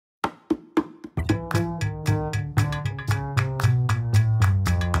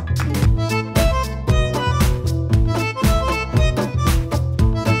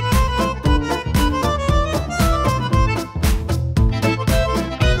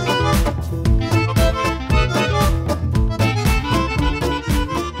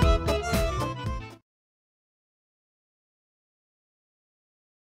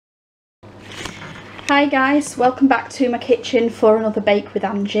Hi guys, welcome back to my kitchen for another bake with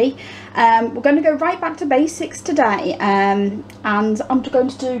Angie. We're going to go right back to basics today, and I'm going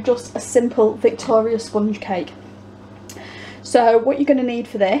to do just a simple Victoria sponge cake. So what you're going to need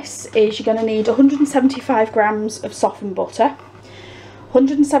for this is you're going to need 175 grams of softened butter,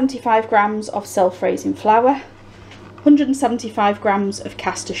 175 grams of self-raising flour, 175 grams of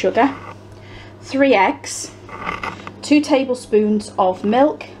caster sugar, 3 eggs, 2 tablespoons of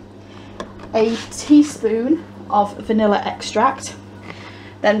milk, a teaspoon of vanilla extract.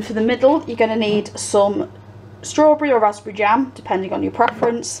 Then for the middle you're going to need some strawberry or raspberry jam depending on your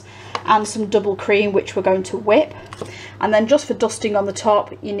preference, and some double cream which we're going to whip. And then just for dusting on the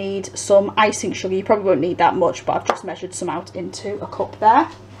top you need some icing sugar. You probably won't need that much, but I've just measured some out into a cup there.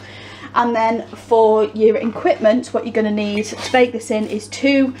 And then for your equipment, what you're going to need to bake this in is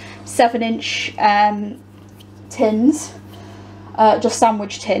 2 7-inch tins, just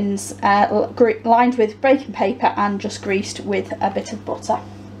sandwich tins, lined with baking paper and just greased with a bit of butter.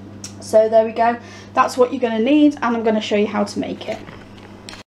 So there we go, that's what you're going to need, and I'm going to show you how to make it.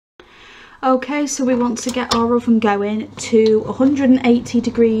 Okay, so we want to get our oven going to 180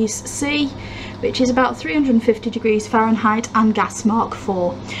 degrees C, which is about 350 degrees Fahrenheit, and gas mark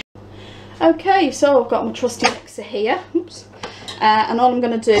 4. Okay, so I've got my trusty mixer here. Oops. And all I'm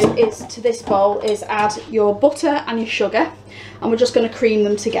going to do is to this bowl is add your butter and your sugar, and we're just going to cream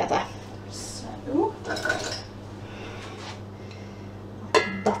them together. So,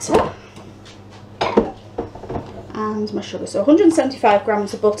 butter and my sugar. So 175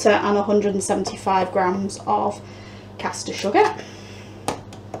 grams of butter and 175 grams of caster sugar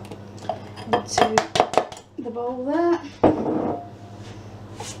into the bowl there.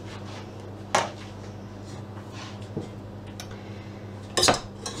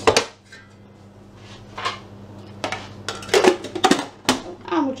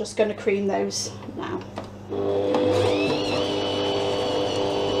 And we're just going to cream those now.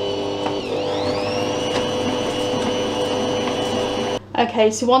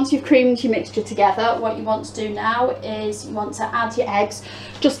 Okay, so once you've creamed your mixture together, what you want to do now is you want to add your eggs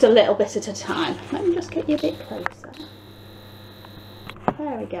just a little bit at a time. Let me just get you a bit closer.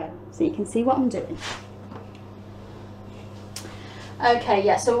 There we go, so you can see what I'm doing. Okay,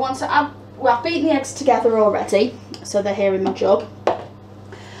 yeah, so we want to add, well, I've beaten the eggs together already, so they're here in my jug.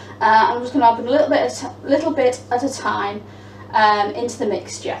 I'm just going to add them a little bit at a time into the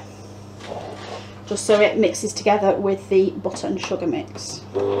mixture, just so it mixes together with the butter and sugar mix.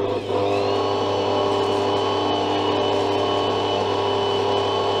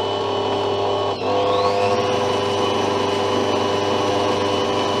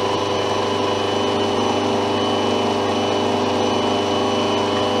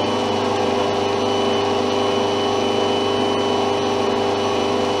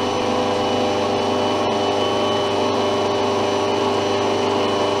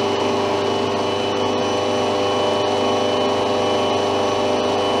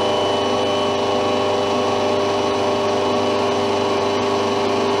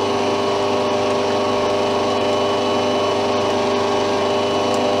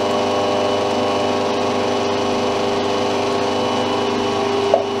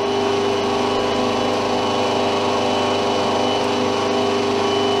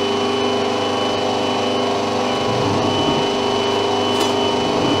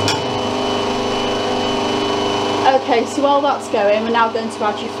 Okay, so while that's going, we're now going to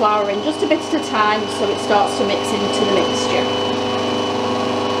add your flour in just a bit at a time so it starts to mix into the mixture.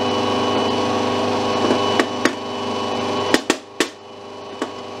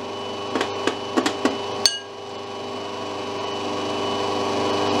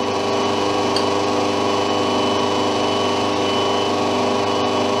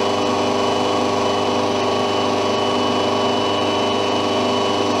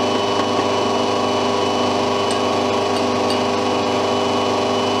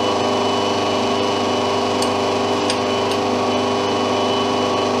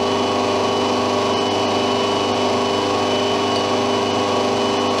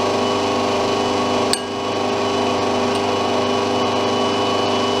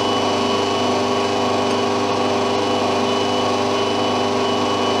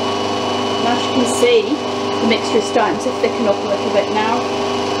 You can see the mixture is starting to thicken up a little bit now.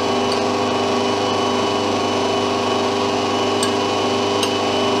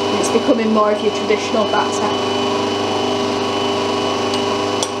 And it's becoming more of your traditional batter.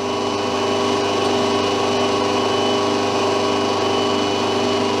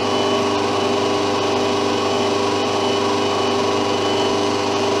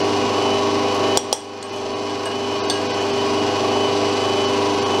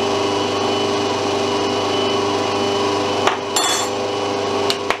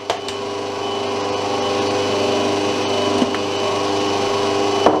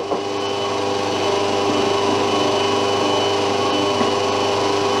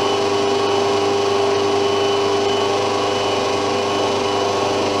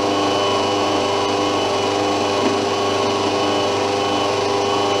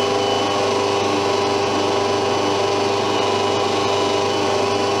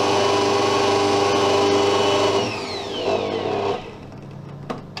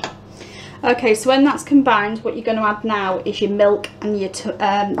 Okay, so when that's combined, what you're going to add now is your milk and your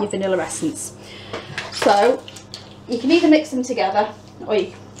vanilla essence. So you can either mix them together or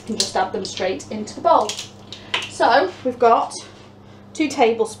you can just add them straight into the bowl. So we've got 2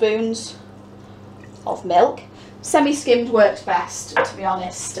 tablespoons of milk. Semi-skimmed works best, to be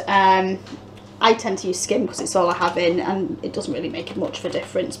honest. I tend to use skim because it's all I have in, and it doesn't really make much of a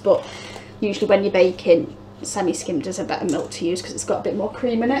difference, but usually when you're baking, semi-skimmed is a better milk to use because it's got a bit more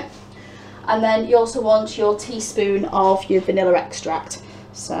cream in it. And then you also want your teaspoon of your vanilla extract.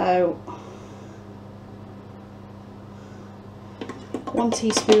 So 1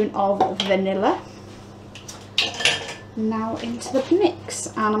 teaspoon of vanilla. Now into the mix,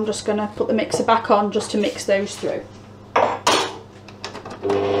 and I'm just going to put the mixer back on just to mix those through.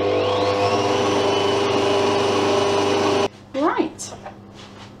 Right,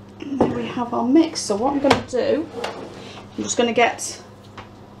 and there we have our mix. So what I'm going to do, I'm just going to get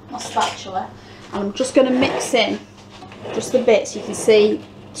my spatula and I'm just going to mix in just the bits. You can see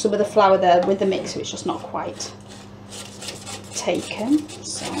some of the flour there with the mixer, it's just not quite taken,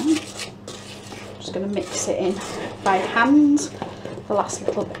 so I'm just going to mix it in by hand the last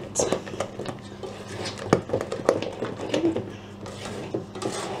little bit.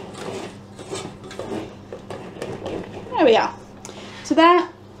 There we are. So there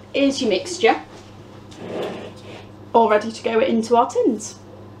is your mixture, all ready to go into our tins.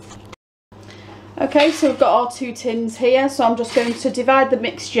 Okay, so we've got our 2 tins here, so I'm just going to divide the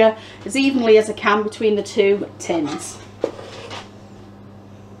mixture as evenly as I can between the 2 tins.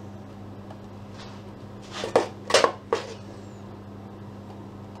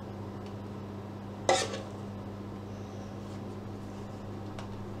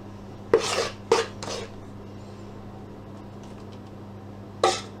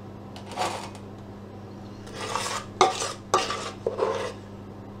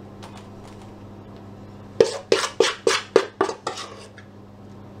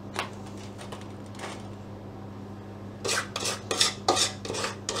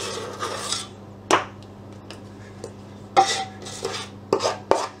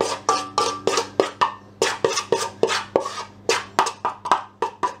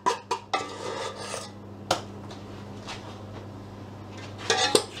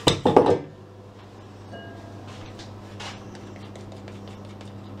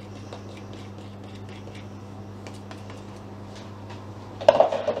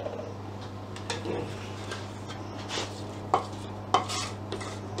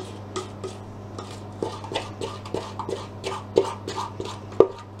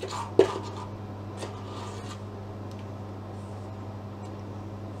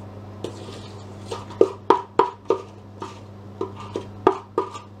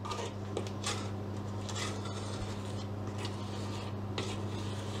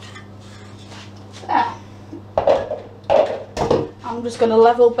 I'm just going to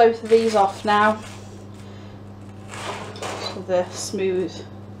level both of these off now so they're smooth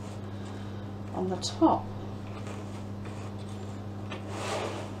on the top,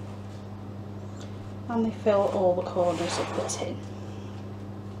 and they fill all the corners of the tin.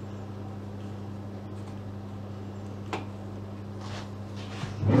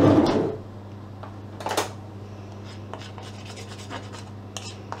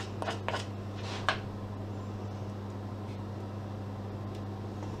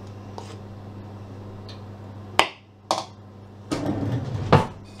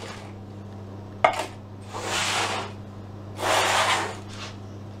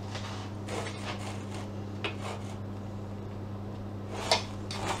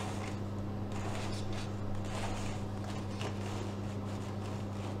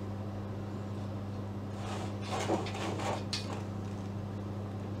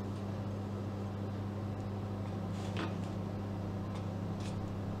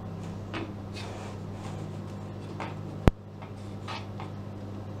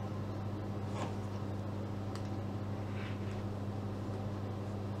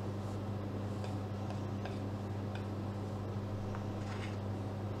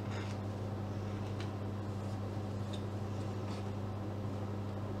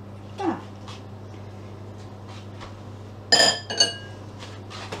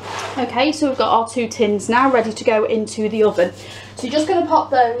 Okay, so we've got our 2 tins now ready to go into the oven. So you're just going to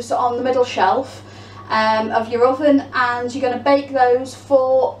pop those on the middle shelf of your oven, and you're going to bake those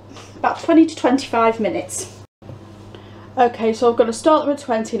for about 20 to 25 minutes. Okay, so I'm going to start them at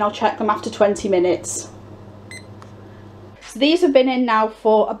 20 and I'll check them after 20 minutes. So these have been in now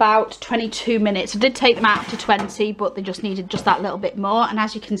for about 22 minutes. I did take them out after 20, but they just needed just that little bit more. And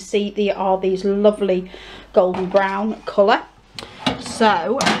as you can see, they are these lovely golden brown colour.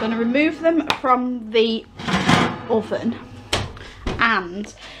 So I'm going to remove them from the oven,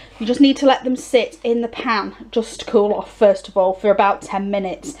 and you just need to let them sit in the pan just to cool off first of all for about 10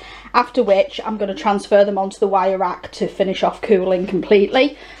 minutes, after which I'm going to transfer them onto the wire rack to finish off cooling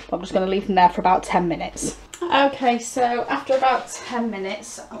completely. But I'm just going to leave them there for about 10 minutes. Okay, so after about 10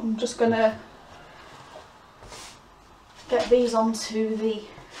 minutes I'm just going to get these onto the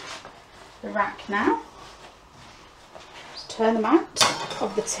rack now. Just turn them out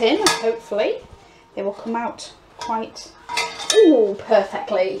of the tin and hopefully they will come out quite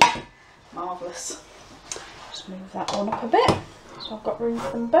perfectly. Marvellous. Just move that one up a bit so I've got room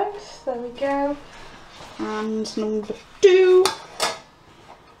for them both. There we go. And number 2.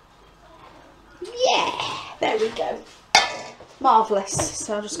 Yeah, there we go. Marvellous.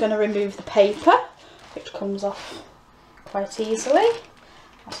 So I'm just going to remove the paper, which comes off quite easily.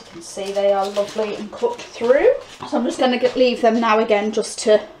 As you can see, they are lovely and cooked through. So I'm just going to leave them now again just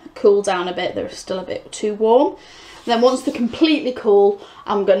to cool down a bit. They're still a bit too warm. Then once they're completely cool,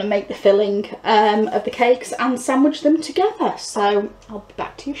 I'm going to make the filling of the cakes and sandwich them together. So I'll be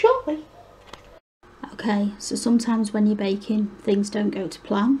back to you shortly. Okay, so sometimes when you're baking, things don't go to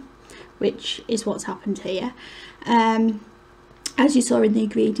plan, which is what's happened here. As you saw in the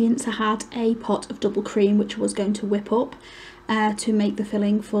ingredients, I had a pot of double cream which I was going to whip up to make the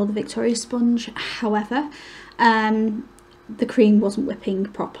filling for the Victoria sponge. However, the cream wasn't whipping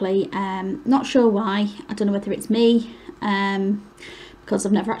properly. Not sure why. I don't know whether it's me, because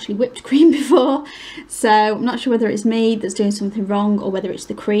I've never actually whipped cream before, so I'm not sure whether it's me that's doing something wrong or whether it's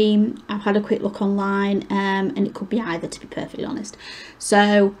the cream. I've had a quick look online and it could be either, to be perfectly honest.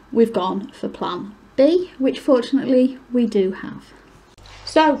 So we've gone for plan B, which fortunately we do have.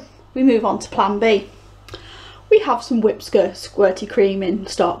 So we move on to plan B. We have some whipped squirty cream in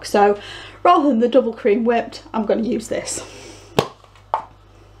stock, so rather than the double cream whipped, I'm going to use this.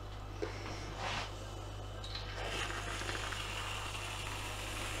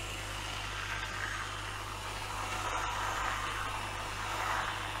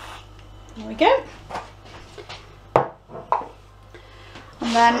 There we go.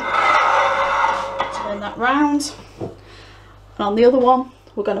 And then turn that round, and on the other one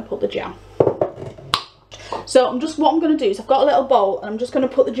we're going to put the jam. So what I'm going to do is I've got a little bowl and I'm just going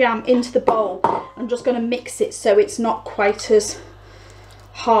to put the jam into the bowl. I'm just going to mix it so it's not quite as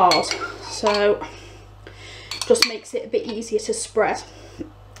hard, so just makes it a bit easier to spread.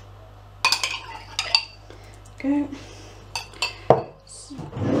 Okay.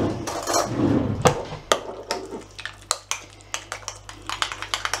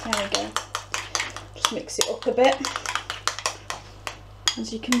 There we go. Just mix it up a bit.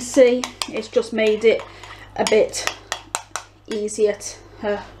 As you can see, it's just made it a bit easier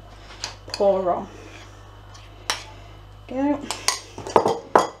to pour on. Go.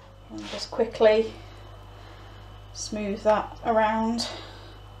 And just quickly smooth that around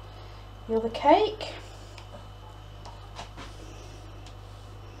the other cake.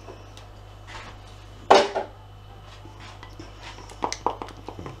 There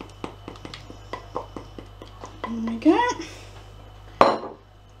we go.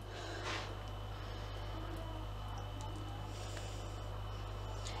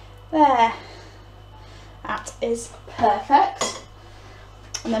 There, that is perfect.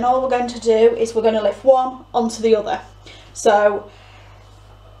 And then all we're going to do is we're going to lift one onto the other. So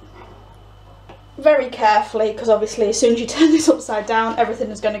very carefully, because obviously as soon as you turn this upside down, everything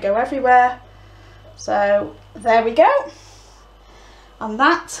is going to go everywhere. So there we go. And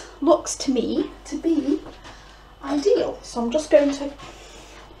that looks to me to be ideal. So I'm just going to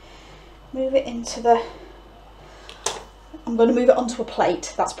move it into the... I'm going to move it onto a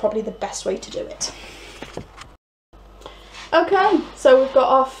plate. That's probably the best way to do it. Okay, so we've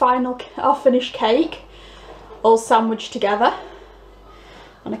got our finished cake all sandwiched together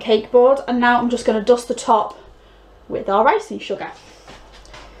on a cake board, and now I'm just going to dust the top with our icing sugar.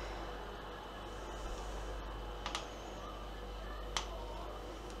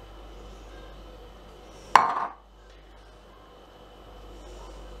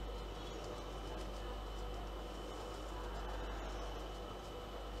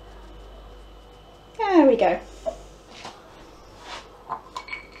 There we go.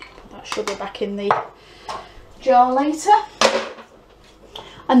 Put that sugar back in the jar later.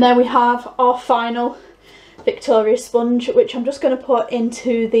 And there we have our final Victoria sponge, which I'm just going to put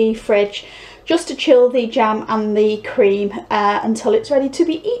into the fridge just to chill the jam and the cream until it's ready to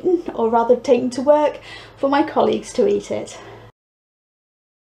be eaten, or rather taken to work for my colleagues to eat it.